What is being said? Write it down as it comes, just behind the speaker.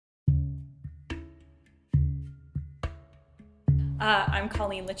I'm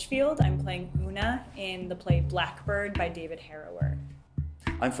Colleen Litchfield. I'm playing Una in the play Blackbird by David Harrower.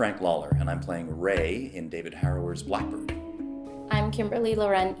 I'm Frank Lawler, and I'm playing Ray in David Harrower's Blackbird. I'm Kimberly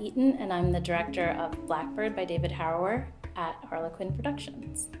Loren Eaton, and I'm the director of Blackbird by David Harrower at Harlequin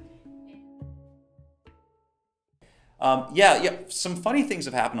Productions. Some funny things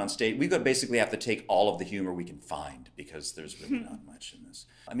have happened on stage. We basically have to take all of the humor we can find because there's really not much in this.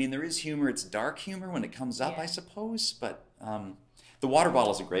 I mean, there is humor. It's dark humor when it comes up, I suppose, but the water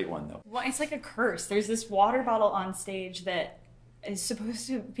bottle is a great one, though. Well, it's like a curse. There's this water bottle on stage that is supposed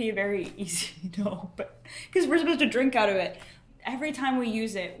to be very easy to open because we're supposed to drink out of it. Every time we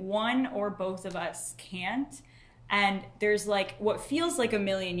use it, one or both of us can't, and there's like what feels like a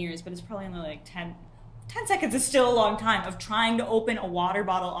million years, but it's probably only like 10 seconds is still a long time of trying to open a water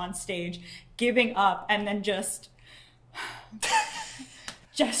bottle on stage, giving up, and then just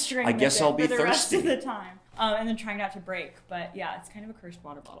gesturing I guess I'll be for the thirsty. rest of the time, and then trying not to break. But yeah, it's kind of a cursed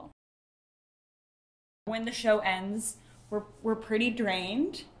water bottle. When the show ends, we're pretty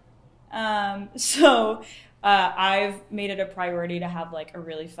drained, so I've made it a priority to have like a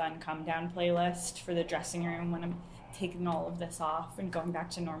really fun come down playlist for the dressing room when I'm taking all of this off and going back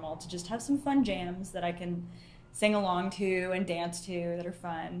to normal, to just have some fun jams that I can sing along to and dance to that are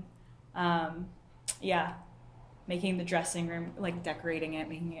fun. Making the dressing room, like decorating it,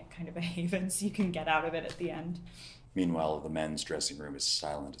 making it kind of a haven so you can get out of it at the end. Meanwhile, the men's dressing room is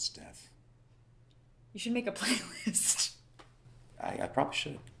silent as death. You should make a playlist. I probably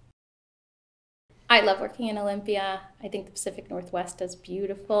should. I love working in Olympia. I think the Pacific Northwest is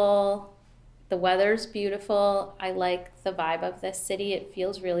beautiful. The weather's beautiful. I like the vibe of this city. It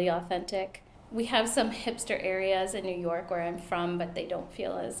feels really authentic. We have some hipster areas in New York where I'm from, but they don't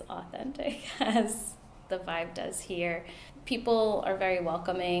feel as authentic as the vibe does here. People are very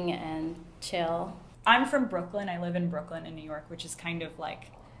welcoming and chill. I'm from Brooklyn. I live in Brooklyn in New York, which is kind of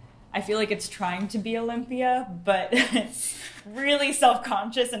like, I feel like it's trying to be Olympia, but it's really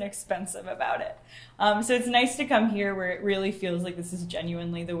self-conscious and expensive about it. So it's nice to come here where it really feels like this is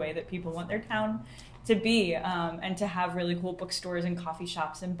genuinely the way that people want their town to be, and to have really cool bookstores and coffee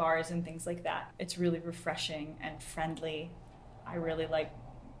shops and bars and things like that. It's really refreshing and friendly. I really like,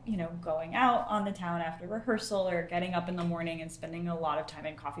 going out on the town after rehearsal or getting up in the morning and spending a lot of time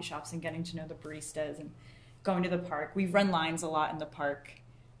in coffee shops and getting to know the baristas and going to the park. We run lines a lot in the park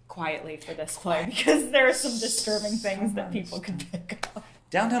quietly for this play because there are some disturbing things that people can pick up.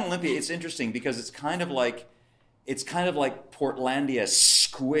 Downtown Olympia, it's interesting because it's kind of like Portlandia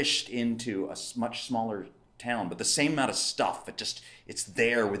squished into a much smaller town, but the same amount of stuff. It's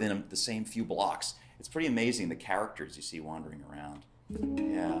there within the same few blocks. It's pretty amazing the characters you see wandering around.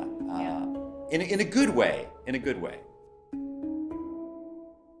 Yeah. In a good way. In a good way.